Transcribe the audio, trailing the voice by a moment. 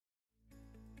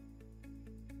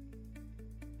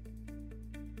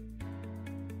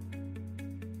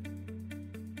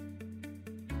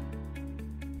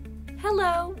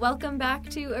Hello, welcome back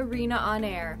to Arena On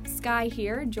Air. Sky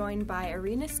here, joined by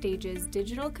Arena Stage's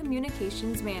Digital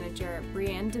Communications Manager,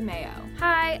 Brianne DeMeo.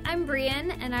 Hi, I'm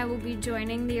Brianne, and I will be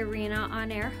joining the Arena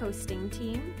On Air hosting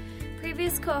team.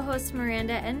 Previous co-hosts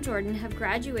Miranda and Jordan have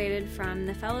graduated from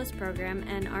the Fellows Program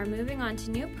and are moving on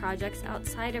to new projects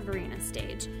outside of Arena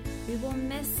Stage. We will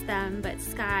miss them, but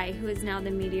Sky, who is now the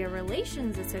Media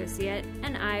Relations Associate,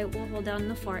 and I will hold down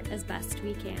the fort as best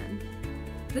we can.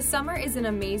 The summer is an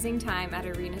amazing time at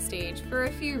Arena Stage for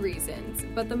a few reasons,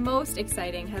 but the most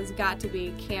exciting has got to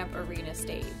be Camp Arena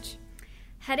Stage.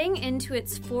 Heading into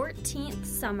its 14th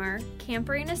summer, Camp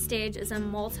Arena Stage is a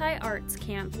multi-arts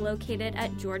camp located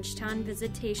at Georgetown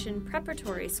Visitation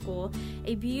Preparatory School,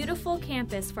 a beautiful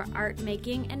campus for art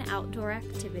making and outdoor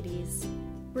activities.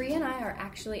 Bree and I are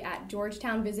actually at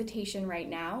Georgetown Visitation right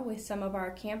now with some of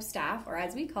our camp staff, or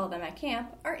as we call them at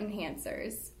camp, art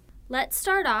enhancers. Let's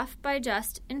start off by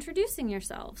just introducing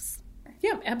yourselves.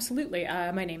 Yeah, absolutely.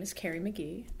 My name is Carrie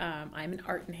McGee. I'm an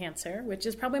art enhancer, which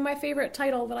is probably my favorite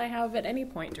title that I have at any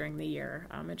point during the year.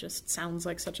 It just sounds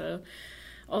like such a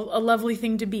lovely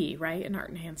thing to be, right? An art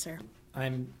enhancer.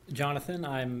 I'm Jonathan.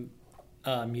 I'm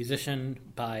a musician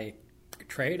by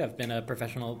trade. I've been a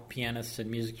professional pianist and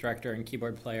music director and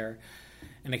keyboard player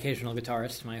and occasional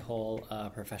guitarist my whole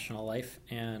professional life.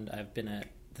 And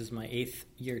this is my 8th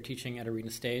year teaching at Arena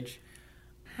Stage.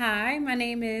 Hi, my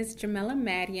name is Jamela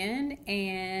Madian,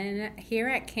 and here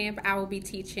at camp I will be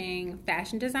teaching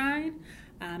fashion design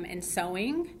and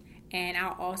sewing, and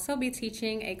I'll also be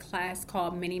teaching a class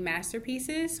called Mini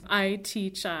Masterpieces. I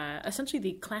teach essentially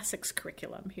the classics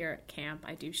curriculum here at camp.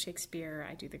 I do Shakespeare,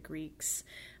 I do the Greeks.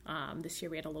 This year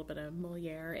we had a little bit of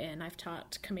Moliere, and I've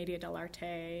taught Commedia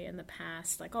dell'arte in the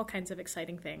past, like all kinds of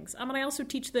exciting things. And I also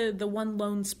teach the one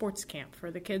lone sports camp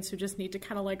for the kids who just need to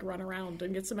kind of like run around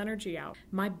and get some energy out.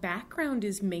 My background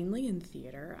is mainly in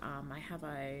theater. I have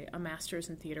a master's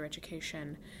in theater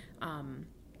education,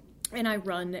 and I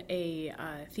run a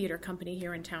theater company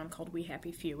here in town called We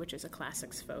Happy Few, which is a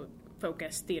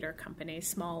classics-focused theater company,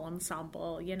 small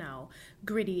ensemble,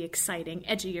 gritty, exciting,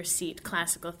 edge of your seat,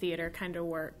 classical theater kind of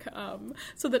work.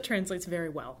 So that translates very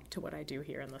well to what I do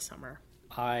here in the summer.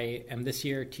 I am this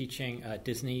year teaching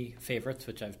Disney favorites,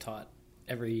 which I've taught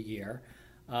every year,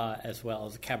 as well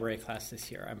as a cabaret class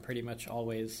this year. I'm pretty much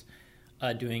always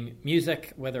doing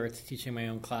music, whether it's teaching my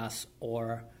own class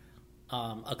or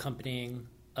accompanying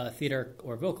a theater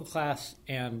or vocal class,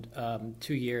 and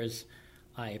 2 years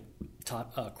I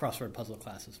taught a crossword puzzle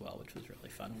class as well, which was really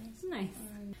fun. That's nice.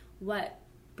 What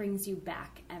brings you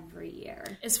back every year?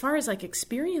 As far as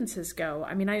experiences go,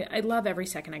 I love every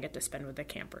second I get to spend with the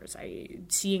campers.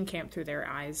 Seeing camp through their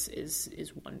eyes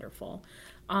is wonderful.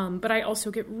 But I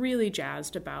also get really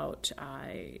jazzed about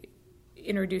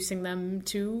introducing them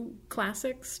to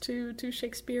classics, to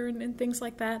Shakespeare and things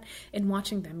like that, and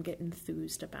watching them get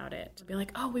enthused about it. Be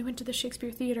like, oh, we went to the Shakespeare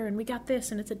Theater and we got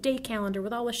this, and it's a day calendar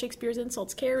with all of Shakespeare's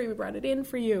insults. Carrie, we brought it in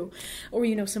for you. Or,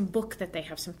 some book that they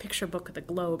have, some picture book of the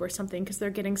Globe or something, because they're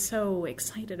getting so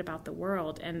excited about the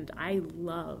world, and I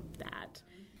love that.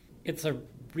 It's a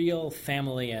real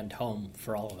family and home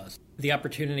for all of us. The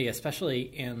opportunity, especially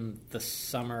in the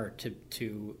summer,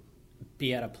 to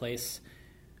be at a place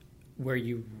where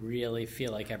you really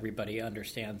feel like everybody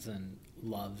understands and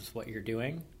loves what you're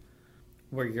doing,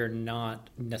 where you're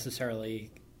not necessarily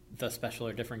the special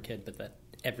or different kid, but that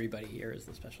everybody here is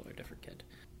the special or different kid.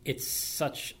 It's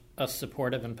such a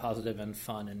supportive and positive and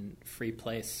fun and free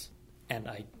place, and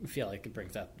I feel like it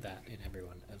brings out that in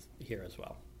everyone here as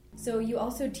well. So you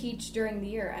also teach during the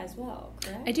year as well,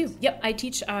 correct? I do. Yep, I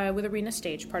teach with Arena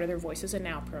Stage, part of their Voices and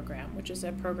Now program, which is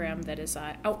a program that is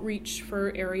outreach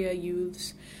for area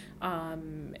youths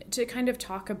to kind of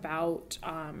talk about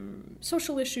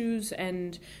social issues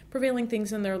and prevailing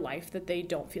things in their life that they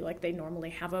don't feel like they normally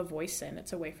have a voice in.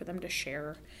 It's a way for them to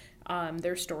share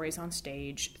their stories on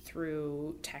stage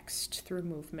through text, through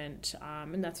movement,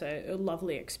 and that's a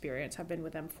lovely experience. I've been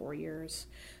with them 4 years.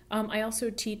 I also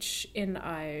teach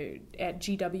at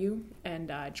GW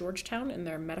and Georgetown in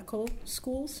their medical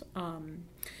schools.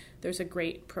 There's a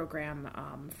great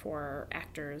program for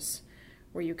actors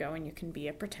where you go and you can be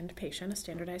a pretend patient, a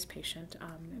standardized patient,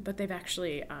 but they've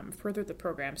actually furthered the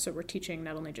program, so we're teaching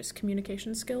not only just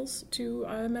communication skills to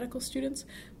medical students,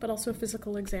 but also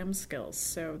physical exam skills.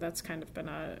 So that's kind of been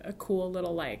a cool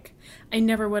little, I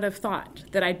never would have thought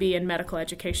that I'd be in medical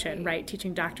education, right,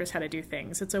 teaching doctors how to do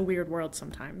things. It's a weird world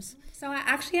sometimes. So I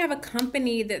actually have a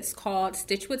company that's called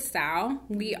Stitch with Style.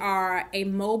 We are a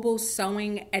mobile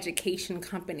sewing education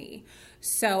company.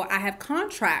 So I have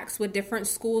contracts with different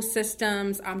school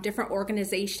systems, different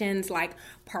organizations like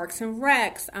Parks and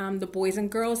Recs, the Boys and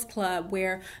Girls Club,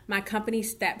 where my company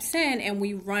steps in and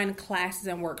we run classes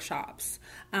and workshops.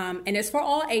 And it's for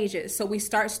all ages. So we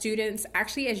start students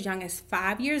actually as young as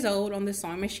 5 years old on the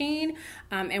sewing machine.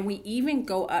 And we even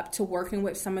go up to working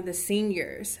with some of the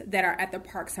seniors that are at the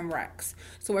Parks and Recs.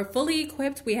 So we're fully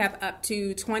equipped. We have up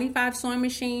to 25 sewing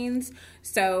machines.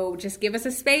 So just give us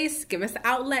a space, give us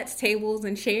outlets, tables,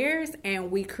 and chairs, and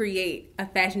we create a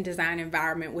fashion design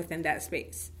environment within that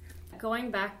space.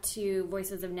 Going back to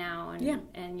Voices of Now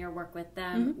and your work with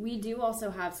them, we do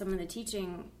also have some of the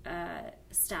teaching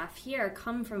staff here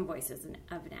come from Voices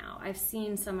of Now. I've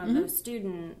seen some of those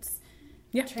students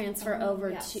transfer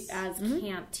over to as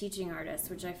camp teaching artists,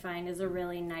 which I find is a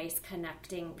really nice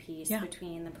connecting piece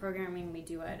between the programming we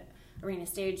do at Arena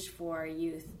Stage for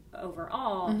youth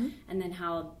overall, and then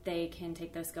how they can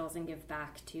take those skills and give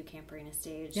back to Camp Arena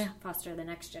Stage, foster the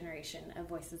next generation of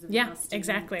Voices of Now students.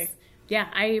 Exactly. Yeah,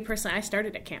 I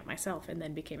started at camp myself and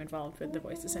then became involved with the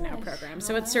Voices of Now program.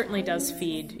 So it certainly does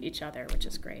feed each other, which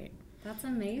is great. That's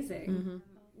amazing.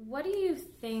 What do you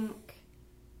think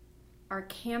are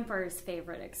campers'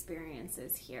 favorite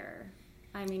experiences here?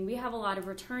 I mean, we have a lot of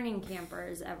returning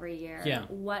campers every year. Yeah.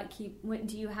 What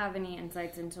do you have any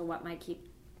insights into what might keep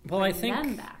I think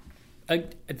them back?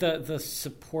 The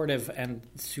supportive and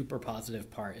super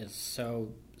positive part is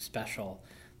so special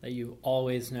that you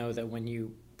always know that when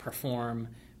you perform,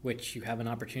 which you have an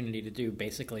opportunity to do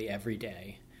basically every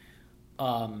day,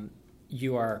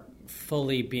 you are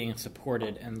fully being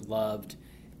supported and loved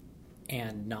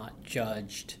and not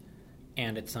judged,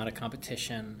 and it's not a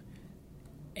competition,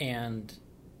 and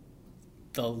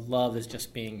the love is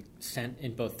just being sent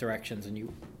in both directions, and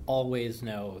you always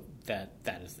know that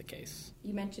that is the case.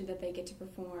 You mentioned that they get to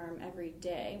perform every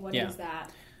day. What is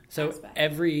that? So aspect?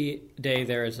 Every day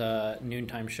there is a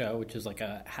noontime show, which is like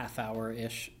a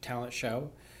half-hour-ish talent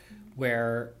show,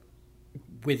 where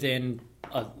within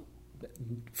a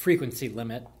frequency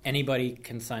limit, anybody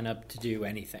can sign up to do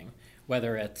anything,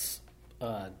 whether it's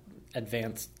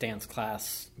advanced dance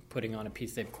class, putting on a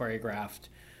piece they've choreographed,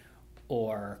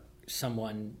 or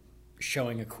someone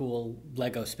showing a cool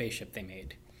Lego spaceship they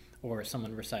made, or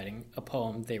someone reciting a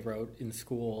poem they wrote in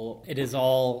school. It is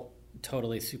all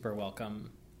totally super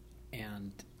welcome.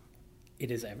 And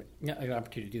it is an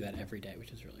opportunity to do that every day,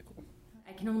 which is really cool.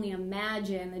 I can only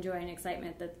imagine the joy and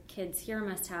excitement that kids here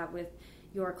must have with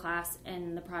your class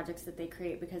and the projects that they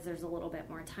create, because there's a little bit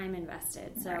more time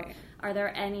invested. So Are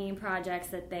there any projects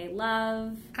that they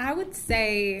love? I would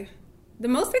say the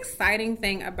most exciting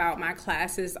thing about my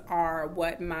classes are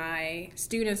what my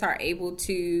students are able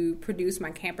to produce,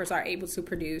 my campers are able to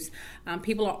produce.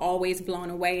 People are always blown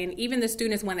away. And even the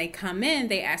students, when they come in,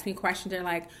 they ask me questions. They're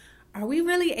like, are we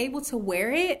really able to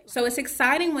wear it? So it's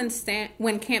exciting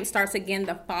when camp starts again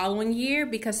the following year,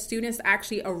 because students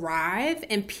actually arrive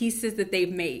in pieces that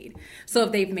they've made. So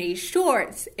if they've made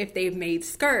shorts, if they've made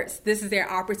skirts, this is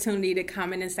their opportunity to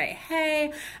come in and say,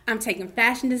 hey, I'm taking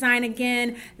fashion design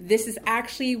again. This is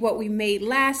actually what we made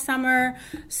last summer.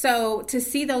 So to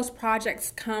see those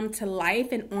projects come to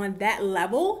life and on that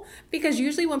level, because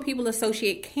usually when people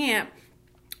associate camp,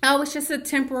 oh, it's just a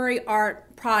temporary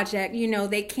art project. You know,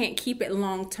 they can't keep it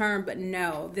long term, but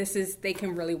no, they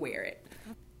can really wear it.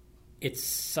 It's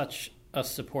such a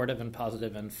supportive and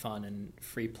positive and fun and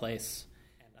free place.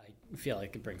 And I feel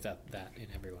like it brings out that in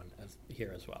everyone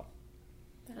here as well.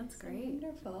 That's great.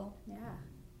 Wonderful. Yeah.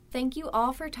 Thank you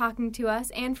all for talking to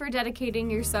us and for dedicating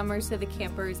your summers to the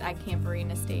campers at Camp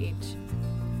Arena Stage.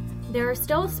 There are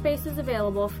still spaces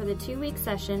available for the 2-week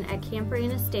session at Camp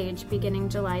Arena Stage beginning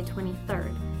July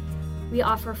 23rd. We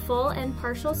offer full and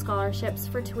partial scholarships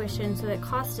for tuition so that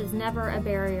cost is never a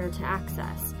barrier to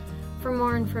access. For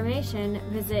more information,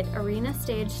 visit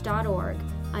arenastage.org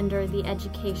under the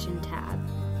Education tab.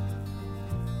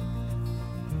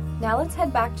 Now let's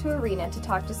head back to Arena to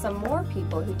talk to some more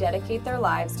people who dedicate their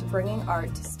lives to bringing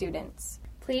art to students.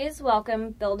 Please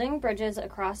welcome Building Bridges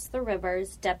Across the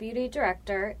Rivers Deputy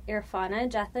Director Irfana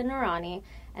Jathanurani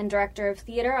and Director of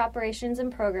Theater Operations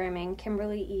and Programming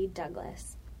Kimberly E.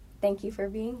 Douglas. Thank you for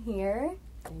being here.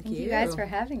 Thank you guys for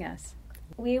having us.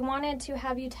 We wanted to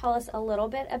have you tell us a little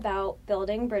bit about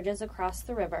Building Bridges Across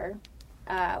the River,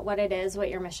 what it is,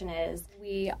 what your mission is.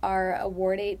 We are a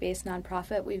Ward 8-based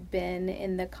nonprofit. We've been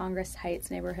in the Congress Heights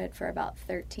neighborhood for about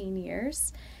 13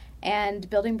 years. And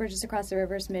Building Bridges Across the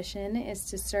River's mission is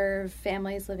to serve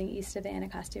families living east of the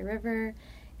Anacostia River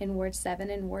in Ward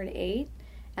 7 and Ward 8.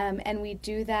 And we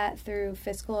do that through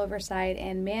fiscal oversight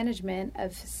and management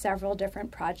of several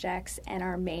different projects and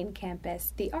our main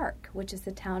campus, the ARC, which is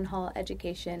the Town Hall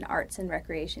Education, Arts, and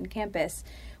Recreation Campus,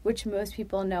 which most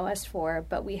people know us for,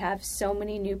 but we have so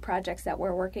many new projects that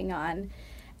we're working on.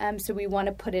 So we want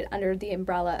to put it under the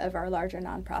umbrella of our larger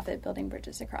nonprofit, Building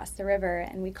Bridges Across the River,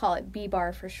 and we call it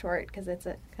BBAR for short because it's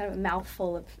a kind of a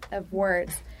mouthful of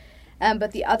words.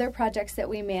 But the other projects that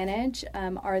we manage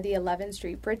are the 11th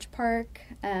Street Bridge Park,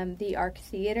 the ARC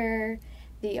Theater,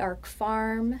 the ARC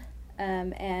Farm,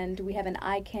 and we have an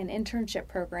ICANN internship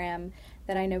program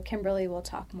that I know Kimberly will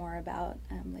talk more about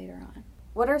later on.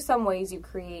 What are some ways you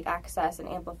create access and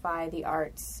amplify the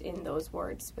arts in those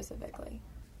wards specifically?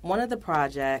 One of the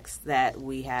projects that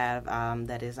we have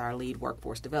that is our lead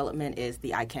workforce development is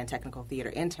the ICANN Technical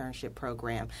Theater Internship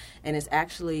Program. And it's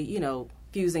actually,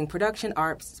 fusing production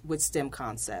arts with STEM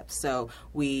concepts. So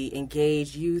we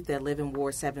engage youth that live in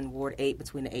Ward 7, Ward 8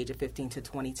 between the age of 15 to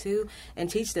 22 and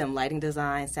teach them lighting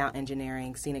design, sound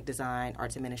engineering, scenic design,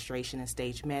 arts administration, and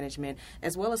stage management,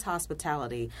 as well as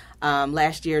hospitality.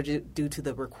 Last year, due to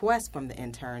the request from the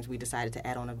interns, we decided to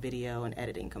add on a video and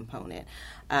editing component.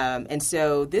 And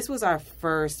so this was our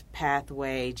first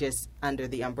pathway just under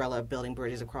the umbrella of Building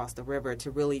Bridges Across the River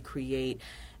to really create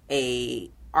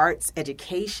a arts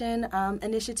education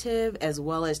initiative, as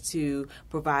well as to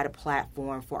provide a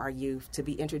platform for our youth to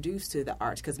be introduced to the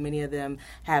arts, because many of them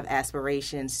have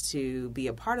aspirations to be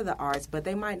a part of the arts, but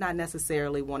they might not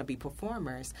necessarily want to be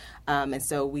performers. And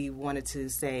so we wanted to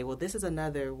say, well, this is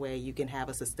another way you can have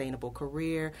a sustainable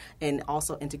career and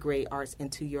also integrate arts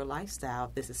into your lifestyle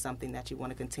if this is something that you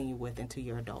want to continue with into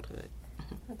your adulthood.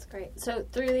 That's great. So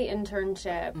through the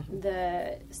internship,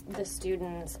 the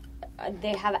students,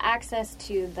 they have access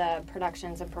to the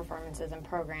productions and performances and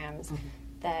programs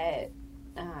that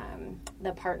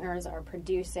the partners are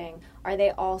producing. Are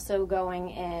they also going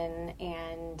in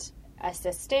and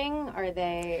assisting? Are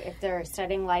they, if they're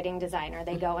studying lighting design, are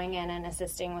they going in and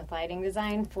assisting with lighting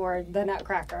design for the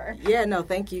Nutcracker? Yeah, no,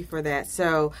 thank you for that.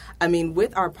 So,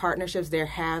 with our partnerships, there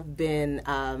have been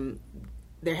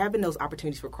those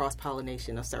opportunities for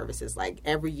cross-pollination of services. Like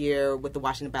every year with the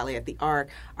Washington Ballet at the ARC,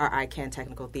 our ICANN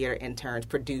Technical Theater interns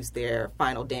produce their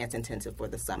final dance intensive for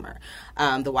the summer.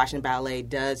 The Washington Ballet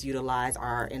does utilize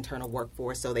our internal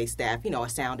workforce, so they staff, a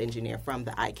sound engineer from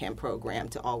the ICANN program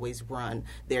to always run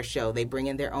their show. They bring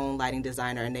in their own lighting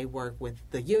designer and they work with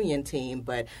the union team,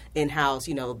 but in-house,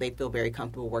 they feel very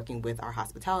comfortable working with our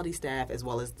hospitality staff as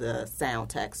well as the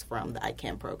sound techs from the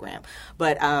ICANN program.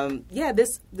 But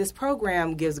this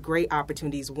program gives great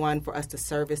opportunities, one, for us to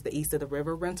service the East of the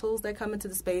River rentals that come into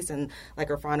the space. And like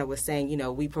Irfana was saying,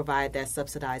 we provide that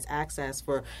subsidized access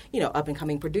for,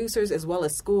 up-and-coming producers as well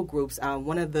as school groups.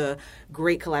 One of the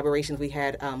great collaborations we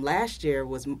had last year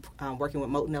was working with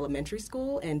Moton Elementary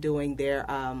School and doing their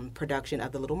production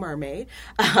of The Little Mermaid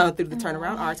through the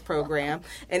Turnaround Arts program.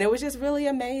 And it was just really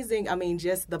amazing.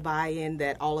 Just the buy-in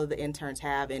that all of the interns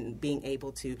have and being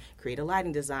able to create a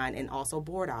lighting design and also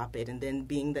board op it, and then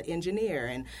being the engineer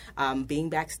and being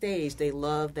backstage. They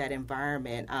love that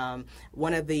environment.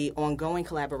 One of the ongoing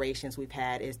collaborations we've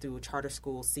had is through Charter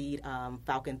School Seed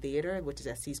Falcon Theater, which is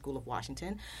at C School of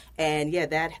Washington. And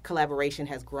that collaboration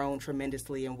has grown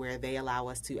tremendously, and where they allow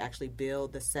us to actually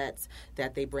build the sets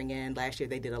that they bring in. Last year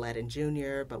they did Aladdin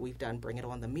Jr., but we've done Bring It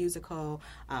On the musical,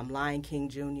 Lion King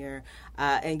Jr.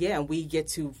 And we get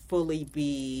to fully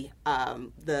be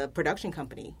the production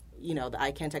company. The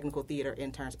ICANN Technical Theater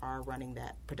interns are running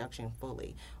that production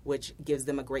fully, which gives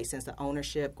them a great sense of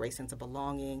ownership, great sense of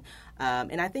belonging.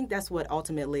 And I think that's what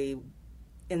ultimately,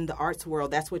 in the arts world,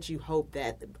 that's what you hope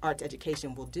that arts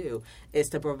education will do, is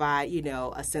to provide,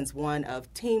 a sense, one,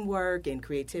 of teamwork and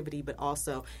creativity, but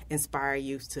also inspire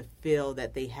youth to feel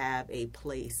that they have a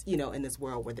place, in this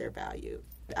world where they're valued.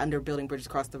 Under Building Bridges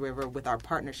Across the River, with our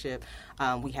partnership,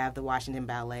 we have the Washington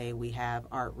Ballet, we have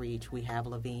Art Reach, we have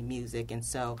Levine Music, and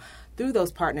so through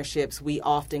those partnerships, we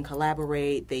often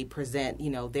collaborate. They present,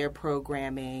 their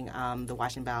programming. The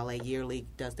Washington Ballet yearly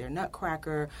does their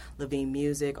Nutcracker. Levine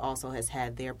Music also has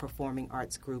had their performing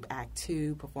arts group, Act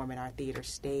 2, perform in our theater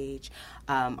stage.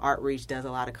 Art Reach does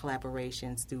a lot of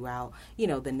collaborations throughout,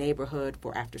 the neighborhood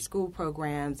for after-school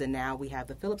programs, and now we have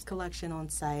the Phillips Collection on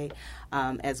site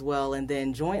as well. And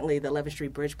then jointly, the 11th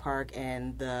Street Bridge Park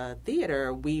and the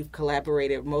theater, we've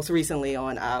collaborated most recently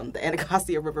on the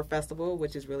Anacostia River Festival,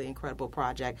 which is really incredible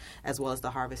project, as well as the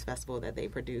Harvest Festival that they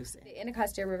produce. The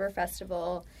Anacostia River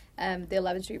Festival, the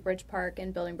 11th Street Bridge Park,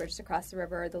 and Building Bridges Across the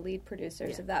River are the lead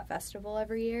producers of that festival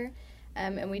every year.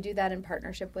 And we do that in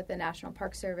partnership with the National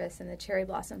Park Service and the Cherry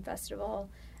Blossom Festival.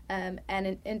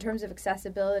 And in terms of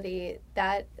accessibility,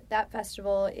 that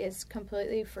festival is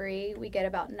completely free. We get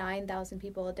about 9,000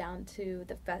 people down to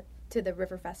the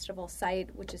River Festival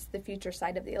site, which is the future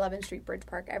site of the 11th Street Bridge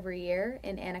Park every year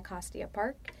in Anacostia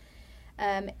Park.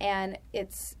 And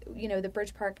it's, the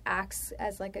Bridge Park acts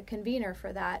as like a convener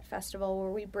for that festival,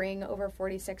 where we bring over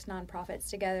 46 nonprofits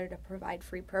together to provide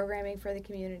free programming for the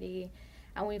community.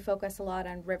 And we focus a lot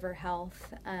on river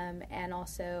health and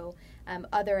also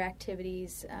other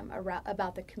activities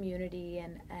about the community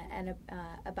and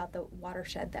about the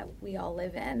watershed that we all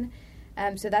live in.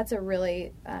 So that's a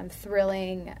really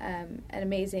thrilling and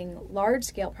amazing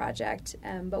large-scale project.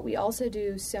 But we also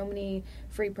do so many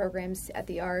free programs at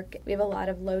the ARC. We have a lot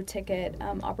of low-ticket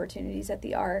opportunities at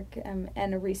the ARC,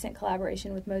 and a recent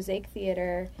collaboration with Mosaic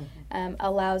Theater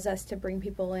allows us to bring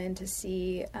people in to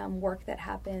see work that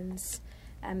happens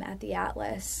at the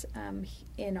Atlas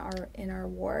in our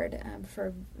ward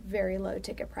for very low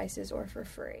ticket prices or for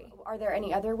free. Are there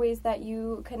any other ways that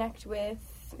you connect with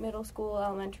middle school,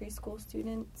 elementary school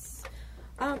students?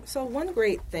 So one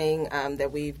great thing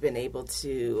that we've been able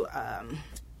to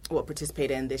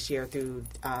participate in this year through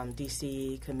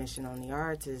DC Commission on the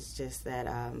Arts is just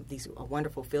that these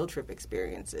wonderful field trip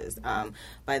experiences.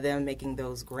 By them making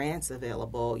those grants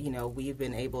available, we've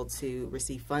been able to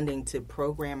receive funding to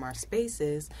program our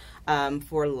spaces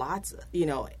for lots,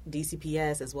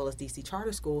 DCPS as well as DC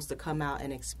charter schools to come out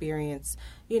and experience,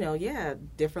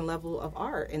 different level of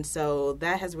art. And so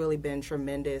that has really been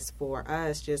tremendous for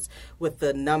us, just with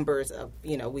the numbers of,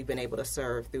 we've been able to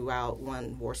serve throughout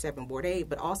Ward 7, Ward 8,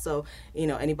 but also,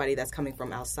 anybody that's coming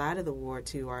from outside of the ward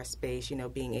to our space,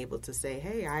 being able to say,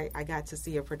 hey, I got to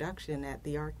see a production at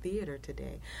the ARC Theater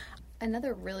today.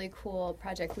 Another really cool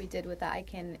project we did with the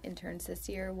ICANN interns this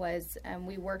year was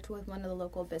we worked with one of the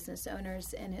local business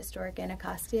owners in historic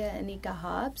Anacostia, Anika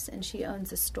Hobbs, and she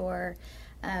owns a store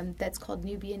that's called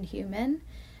Nubian Human.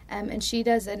 And she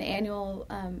does an annual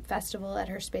festival at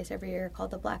her space every year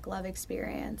called the Black Love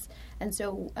Experience. And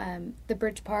so the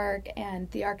Bridge Park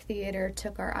and the ARC Theater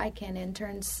took our ICANN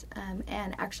interns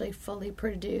and actually fully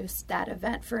produced that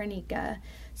event for Anika.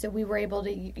 So we were able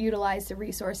to utilize the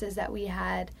resources that we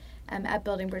had at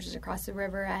Building Bridges Across the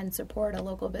River and support a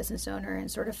local business owner and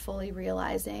sort of fully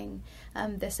realizing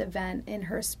this event in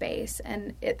her space.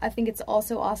 And I think it's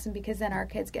also awesome because then our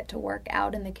kids get to work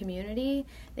out in the community.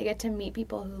 They get to meet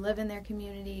people who live in their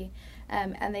community,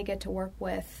 and they get to work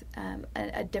with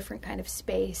a different kind of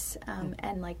space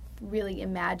and like really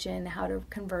imagine how to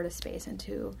convert a space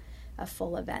into a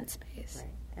full event space.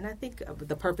 Right. And I think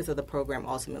the purpose of the program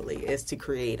ultimately is to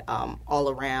create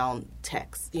all-around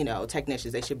techs,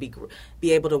 technicians. They should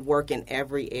be able to work in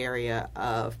every area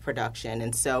of production.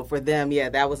 And so for them,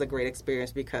 that was a great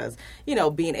experience because,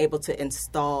 being able to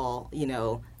install,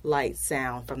 light,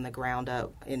 sound from the ground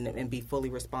up and be fully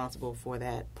responsible for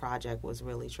that project was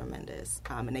really tremendous.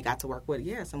 And they got to work with,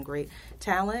 some great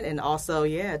talent and also,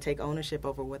 take ownership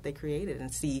over what they created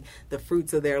and see the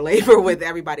fruits of their labor with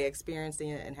everybody experiencing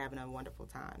it and having a wonderful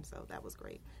time. So that was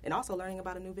great. And also learning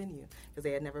about a new venue because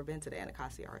they had never been to the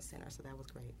Anacostia Arts Center, so that was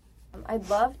great. I'd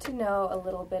love to know a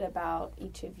little bit about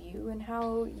each of you and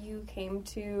how you came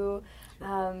to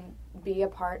be a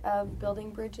part of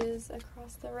building bridges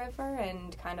across the river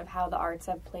and kind of how the arts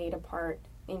have played a part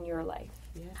in your life.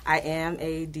 Yeah. I am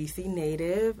a DC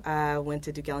native. I went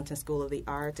to Duke Ellington School of the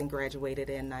Arts and graduated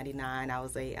in '99. I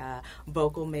was a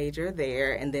vocal major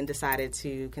there and then decided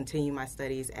to continue my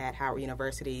studies at Howard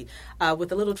University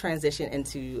with a little transition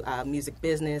into music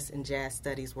business and jazz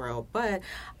studies world. But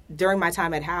during my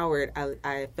time at Howard,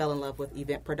 I fell in love with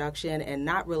event production and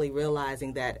not really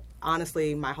realizing that,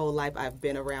 honestly, my whole life I've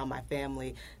been around my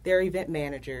family. They're event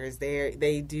managers.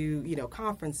 They do,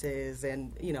 conferences,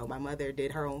 and, my mother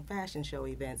did her own fashion show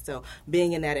events. So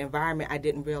being in that environment, I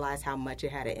didn't realize how much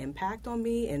it had an impact on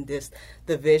me and just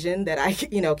the vision that I,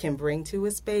 can bring to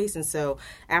a space. And so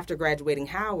after graduating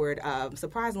Howard,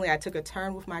 surprisingly, I took a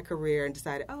turn with my career and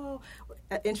decided,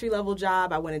 an entry-level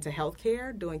job. I went into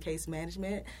healthcare doing case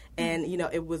management. And,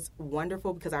 it was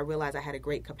wonderful because I realized I had a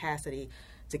great capacity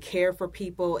to care for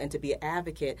people and to be an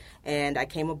advocate. And I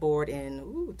came aboard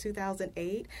in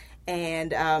 2008,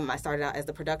 and I started out as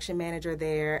the production manager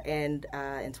there, and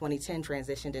in 2010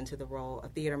 transitioned into the role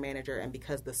of theater manager. And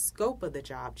because the scope of the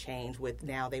job changed, with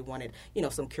now they wanted,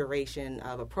 some curation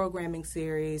of a programming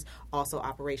series, also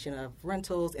operation of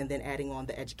rentals, and then adding on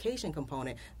the education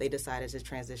component, they decided to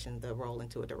transition the role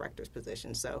into a director's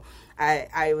position. So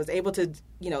I was able to,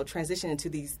 transition into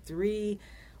these three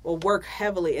work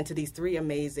heavily into these three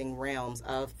amazing realms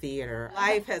of theater.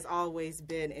 Life has always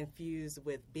been infused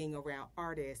with being around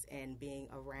artists and being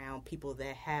around people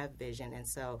that have vision. And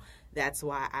so that's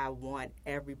why I want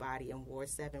everybody in Ward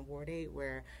 7, Ward 8,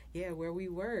 where we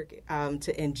work,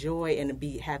 to enjoy and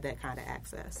have that kind of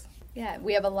access. Yeah,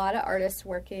 we have a lot of artists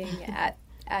working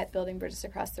at Building Bridges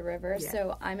Across the River. Yeah.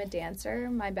 So I'm a dancer.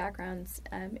 My background's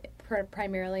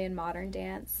primarily in modern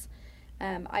dance.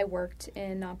 I worked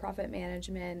in nonprofit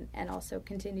management and also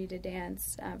continue to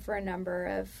dance for a number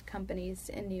of companies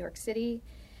in New York City,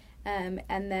 and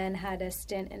then had a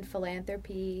stint in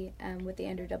philanthropy with the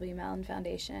Andrew W. Mellon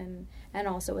Foundation, and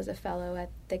also was a fellow at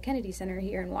the Kennedy Center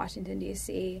here in Washington,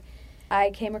 D.C.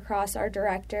 I came across our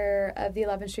director of the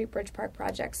 11th Street Bridge Park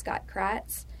Project, Scott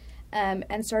Kratz,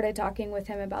 and started talking with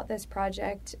him about this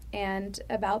project and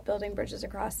about building bridges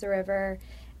across the river,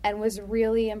 and was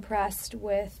really impressed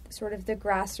with sort of the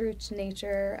grassroots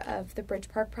nature of the Bridge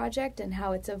Park Project and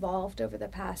how it's evolved over the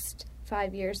past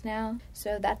 5 years now.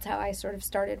 So that's how I sort of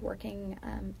started working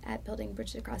at Building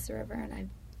Bridges Across the River,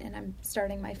 and I'm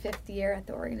starting my 5th year at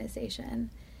the organization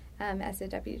as the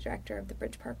Deputy Director of the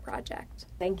Bridge Park Project.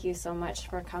 Thank you so much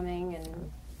for coming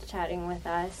and chatting with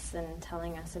us and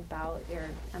telling us about your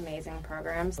amazing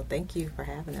programs. Well, thank you for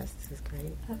having us. This is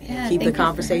great. Yeah, keep the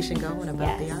conversation going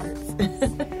about the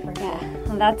arts. Yeah,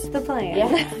 well, that's the plan.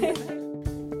 Yeah.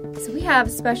 So we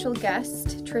have special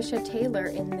guest Trisha Taylor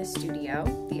in the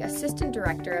studio, the Assistant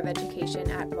Director of Education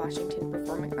at Washington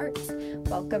Performing Arts.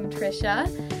 Welcome, Trisha.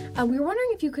 We were wondering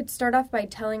if you could start off by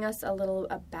telling us a little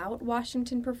about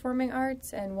Washington Performing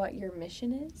Arts and what your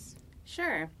mission is.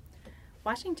 Sure.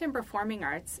 Washington Performing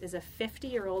Arts is a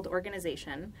 50-year-old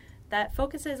organization that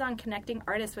focuses on connecting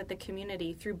artists with the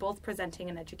community through both presenting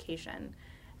and education.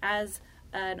 As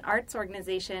an arts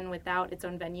organization without its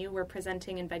own venue, we're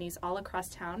presenting in venues all across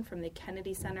town, from the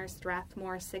Kennedy Center,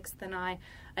 Strathmore, 6th and I,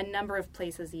 a number of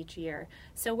places each year.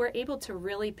 So we're able to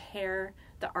really pair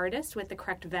the artist with the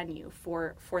correct venue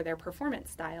for their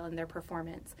performance style and their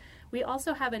performance. We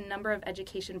also have a number of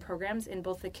education programs in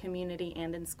both the community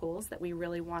and in schools that we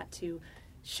really want to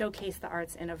showcase the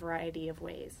arts in a variety of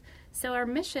ways. So our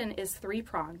mission is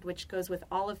three-pronged, which goes with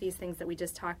all of these things that we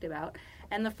just talked about.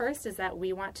 And the first is that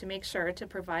we want to make sure to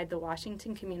provide the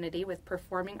Washington community with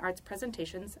performing arts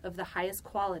presentations of the highest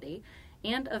quality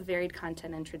and of varied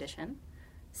content and tradition.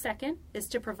 Second is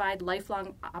to provide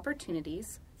lifelong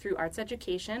opportunities through arts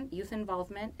education, youth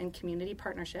involvement, and community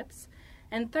partnerships.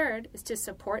 And third is to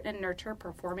support and nurture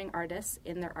performing artists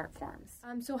in their art forms.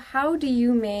 So how do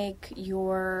you make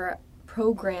your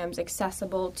programs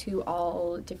accessible to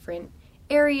all different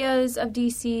areas of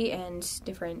DC and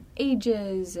different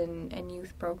ages and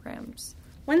youth programs?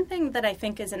 One thing that I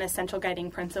think is an essential guiding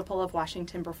principle of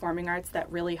Washington Performing Arts that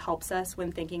really helps us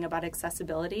when thinking about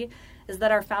accessibility is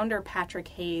that our founder, Patrick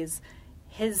Hayes,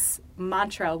 his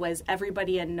mantra was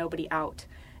everybody in, nobody out.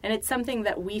 And it's something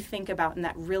that we think about and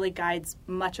that really guides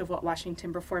much of what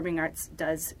Washington Performing Arts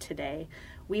does today.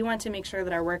 We want to make sure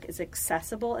that our work is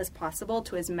accessible as possible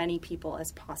to as many people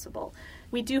as possible.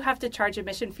 We do have to charge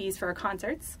admission fees for our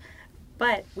concerts,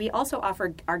 but we also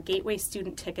offer our Gateway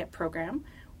Student Ticket program,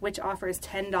 which offers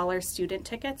 $10 student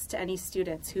tickets to any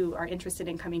students who are interested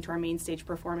in coming to our main stage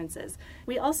performances.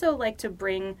 We also like to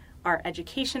bring our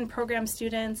education program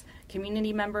students,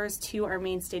 community members to our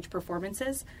main stage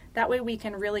performances. That way we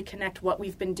can really connect what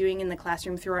we've been doing in the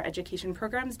classroom through our education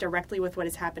programs directly with what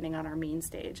is happening on our main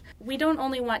stage. We don't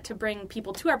only want to bring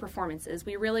people to our performances,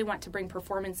 we really want to bring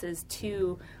performances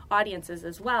to audiences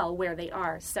as well where they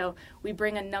are. So we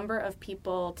bring a number of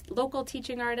people, local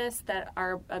teaching artists that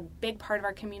are a big part of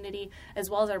our community,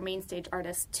 as well as our main stage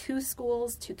artists to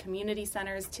schools, to community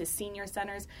centers, to senior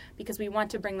centers, because we want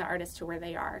to bring the artists to where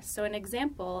they are. So an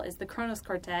example is the Kronos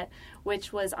Quartet,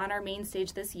 which was on our main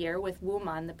stage this year with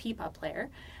Wooman, the pipa player.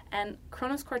 And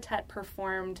Kronos Quartet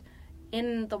performed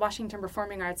in the Washington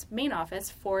Performing Arts main office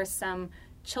for some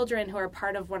children who are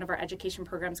part of one of our education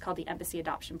programs called the Embassy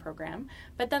Adoption Program.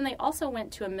 But then they also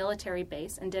went to a military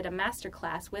base and did a master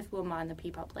class with Wooman, the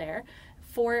pipa player,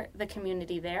 for the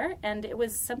community there. And it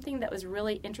was something that was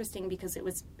really interesting because it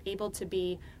was able to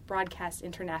be broadcast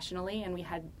internationally, and we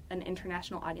had an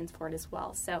international audience for it as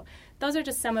well. So those are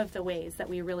just some of the ways that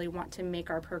we really want to make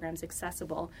our programs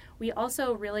accessible. We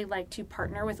also really like to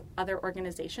partner with other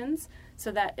organizations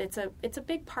so that it's a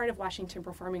big part of Washington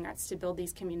Performing Arts to build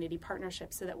these community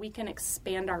partnerships so that we can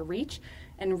expand our reach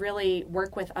and really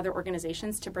work with other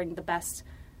organizations to bring the best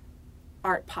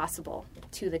art possible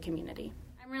to the community.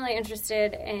 I'm really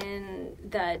interested in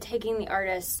taking the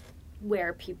artists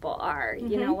where people are. Mm-hmm.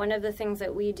 You know, one of the things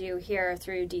that we do here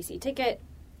through DC Ticket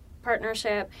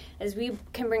partnership is we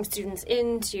can bring students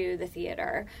into the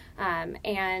theater,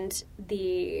 and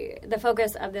the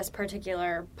focus of this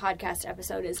particular podcast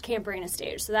episode is Camp Arena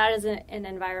Stage. So that is an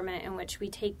environment in which we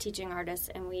take teaching artists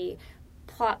and we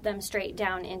plop them straight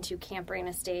down into Camp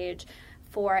Arena Stage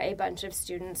for a bunch of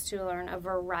students to learn a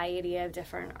variety of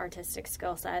different artistic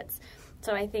skill sets.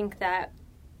 So I think that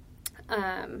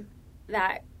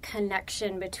that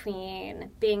connection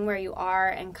between being where you are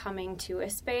and coming to a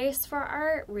space for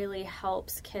art really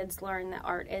helps kids learn that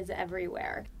art is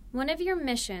everywhere. One of your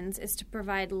missions is to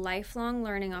provide lifelong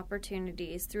learning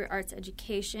opportunities through arts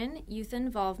education, youth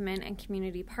involvement, and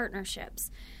community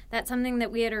partnerships. That's something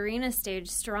that we at Arena Stage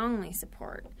strongly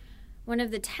support. One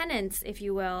of the tenets, if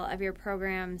you will, of your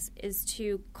programs is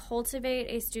to cultivate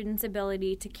a student's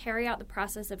ability to carry out the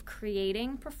process of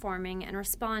creating, performing, and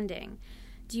responding.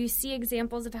 Do you see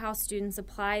examples of how students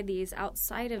apply these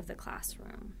outside of the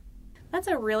classroom? That's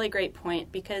a really great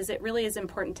point, because it really is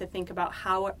important to think about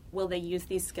how will they use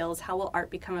these skills, how will art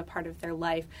become a part of their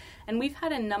life. And we've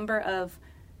had a number of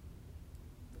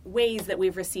ways that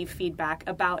we've received feedback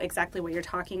about exactly what you're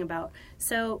talking about.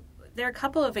 So there are a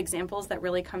couple of examples that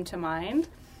really come to mind.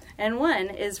 And one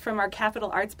is from our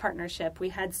Capital Arts Partnership. We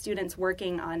had students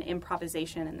working on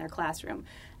improvisation in their classroom.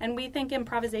 And we think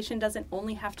improvisation doesn't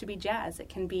only have to be jazz. It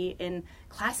can be in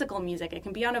classical music. It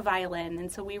can be on a violin.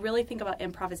 And so we really think about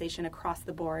improvisation across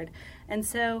the board. And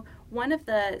so one of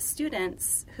the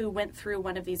students who went through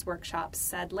one of these workshops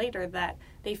said later that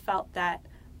they felt that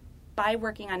by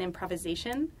working on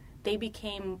improvisation, they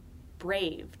became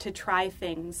brave to try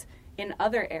things in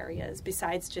other areas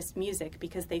besides just music,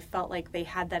 because they felt like they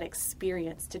had that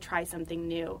experience to try something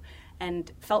new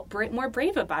and felt more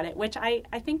brave about it, which I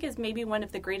think is maybe one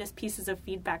of the greatest pieces of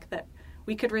feedback that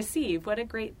we could receive. What a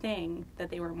great thing that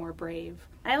they were more brave.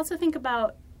 I also think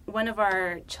about one of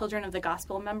our Children of the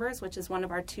Gospel members, which is one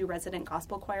of our 2 resident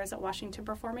gospel choirs at Washington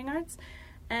Performing Arts.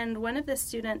 And one of the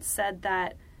students said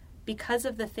that because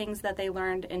of the things that they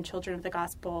learned in Children of the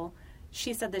Gospel,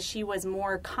 she said that she was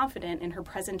more confident in her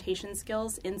presentation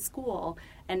skills in school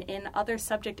and in other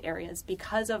subject areas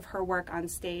because of her work on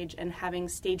stage and having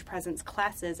stage presence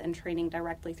classes and training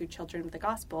directly through Children of the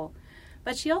Gospel.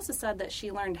 But she also said that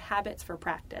she learned habits for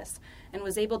practice and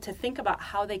was able to think about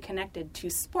how they connected to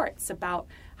sports, about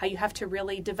how you have to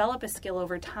really develop a skill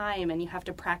over time and you have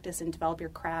to practice and develop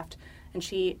your craft. And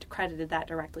she credited that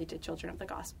directly to Children of the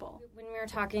Gospel. When we were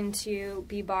talking to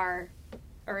B-Bar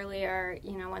earlier,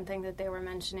 one thing that they were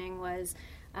mentioning was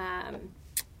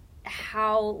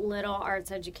how little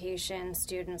arts education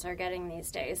students are getting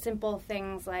these days. Simple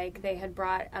things like they had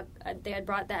brought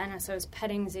the NSO's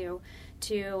petting zoo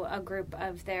to a group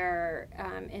of their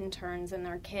interns and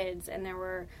their kids, and there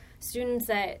were students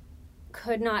that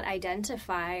could not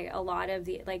identify a lot of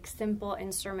the simple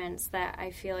instruments that I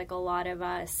feel like a lot of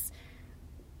us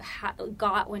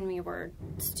got when we were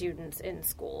students in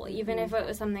school, even if it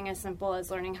was something as simple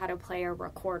as learning how to play a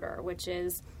recorder, which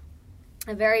is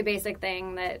a very basic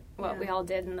thing that we all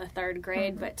did in the 3rd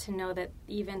grade, but to know that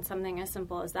even something as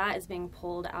simple as that is being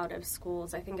pulled out of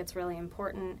schools, I think it's really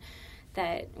important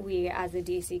that we as a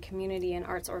DC community and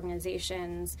arts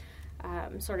organizations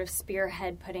sort of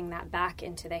spearhead putting that back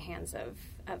into the hands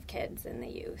of kids and the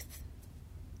youth.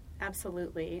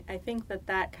 Absolutely. I think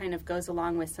that kind of goes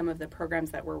along with some of the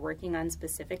programs that we're working on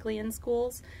specifically in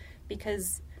schools,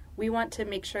 because we want to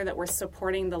make sure that we're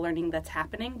supporting the learning that's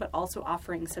happening, but also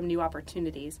offering some new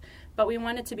opportunities. But we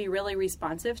want it to be really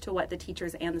responsive to what the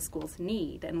teachers and the schools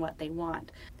need and what they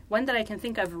want. One that I can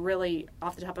think of really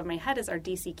off the top of my head is our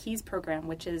DC Keys program,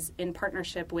 which is in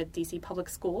partnership with DC Public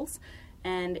Schools.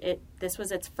 And this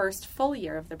was its first full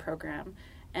year of the program.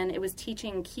 And it was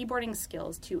teaching keyboarding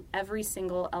skills to every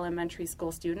single elementary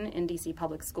school student in DC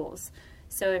Public Schools.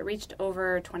 So it reached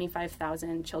over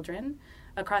 25,000 children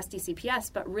across DCPS,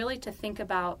 but really to think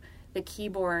about the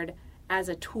keyboard as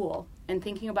a tool and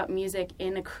thinking about music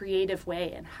in a creative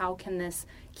way, and how can this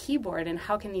keyboard and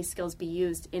how can these skills be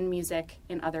used in music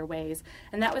in other ways.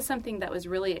 And that was something that was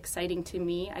really exciting to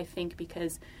me, I think,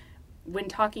 because when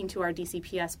talking to our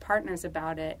DCPS partners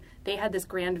about it, they had this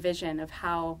grand vision of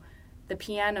how the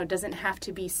piano doesn't have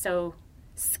to be so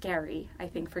scary, I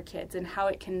think, for kids, and how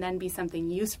it can then be something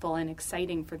useful and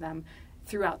exciting for them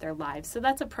throughout their lives. So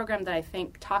that's a program that I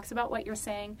think talks about what you're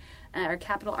saying. Our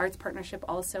Capital Arts Partnership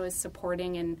also is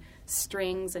supporting in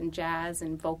strings and jazz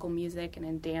and vocal music and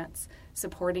in dance,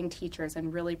 supporting teachers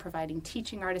and really providing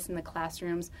teaching artists in the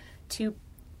classrooms to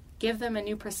give them a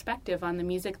new perspective on the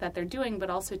music that they're doing, but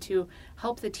also to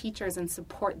help the teachers and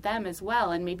support them as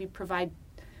well, and maybe provide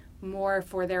more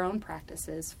for their own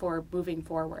practices for moving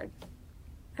forward.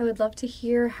 I would love to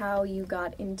hear how you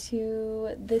got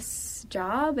into this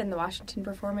job in the Washington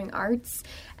Performing Arts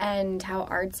and how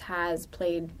arts has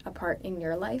played a part in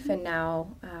your life, and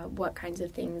now what kinds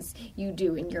of things you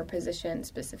do in your position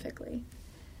specifically.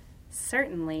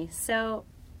 Certainly. So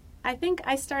I think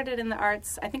I started in the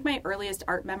arts. I think my earliest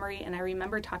art memory, and I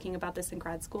remember talking about this in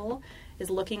grad school,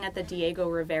 is looking at the Diego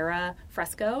Rivera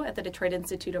fresco at the Detroit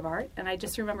Institute of Art. And I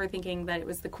just remember thinking that it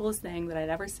was the coolest thing that I'd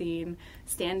ever seen,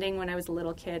 standing when I was a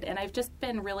little kid. And I've just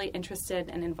been really interested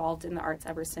and involved in the arts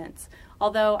ever since.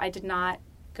 Although I did not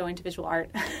go into visual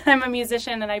art. I'm a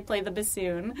musician and I play the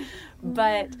bassoon.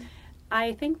 But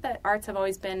I think that arts have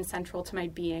always been central to my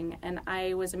being, and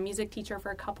I was a music teacher for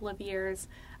a couple of years.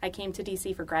 I came to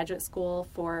DC for graduate school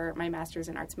for my master's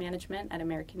in arts management at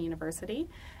American University,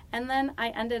 and then I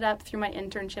ended up through my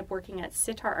internship working at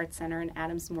Sitar Arts Center in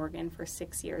Adams Morgan for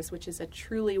 6 years, which is a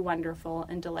truly wonderful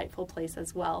and delightful place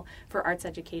as well for arts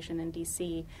education in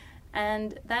DC.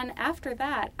 And then after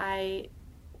that, I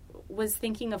was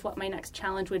thinking of what my next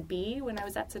challenge would be when I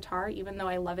was at Sitar, even though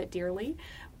I love it dearly.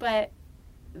 But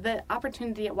the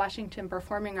opportunity at Washington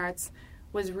Performing Arts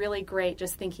was really great,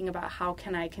 just thinking about how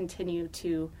can I continue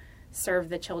to serve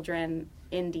the children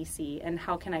in DC and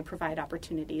how can I provide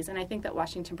opportunities. And I think that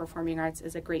Washington Performing Arts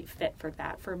is a great fit for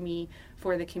that, for me,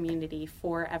 for the community,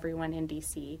 for everyone in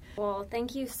DC. Well,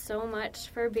 thank you so much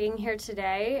for being here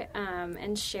today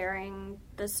and sharing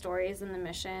the stories and the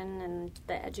mission and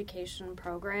the education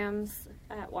programs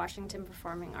at Washington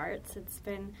Performing Arts. It's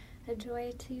been a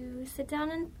joy to sit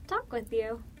down and talk with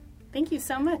you. Thank you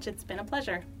so much. It's been a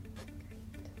pleasure.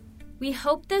 We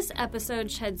hope this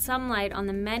episode shed some light on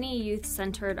the many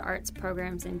youth-centered arts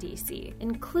programs in DC,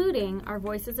 including our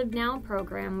Voices of Now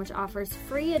program, which offers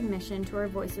free admission to our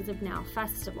Voices of Now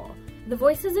festival. The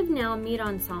Voices of Now Meet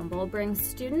Ensemble brings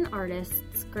student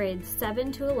artists grades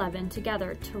 7 to 11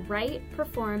 together to write,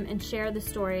 perform, and share the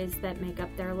stories that make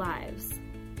up their lives.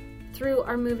 Through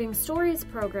our Moving Stories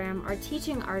program, our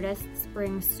teaching artists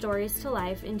bring stories to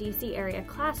life in DC area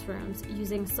classrooms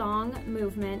using song,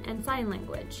 movement, and sign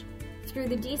language. Through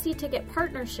the DC Ticket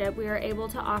Partnership, we are able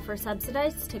to offer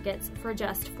subsidized tickets for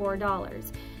just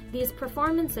 $4. These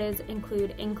performances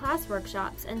include in-class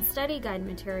workshops and study guide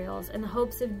materials in the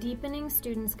hopes of deepening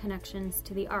students' connections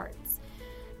to the arts.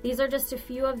 These are just a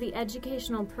few of the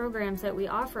educational programs that we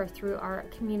offer through our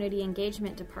Community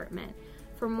Engagement Department.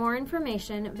 For more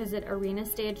information, visit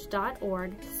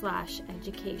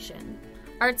arenastage.org/education.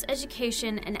 Arts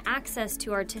education and access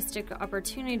to artistic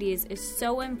opportunities is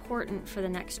so important for the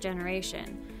next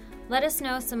generation. Let us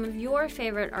know some of your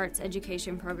favorite arts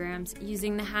education programs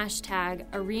using the hashtag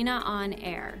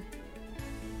ArenaOnAir.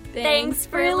 Thanks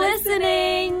for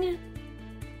listening!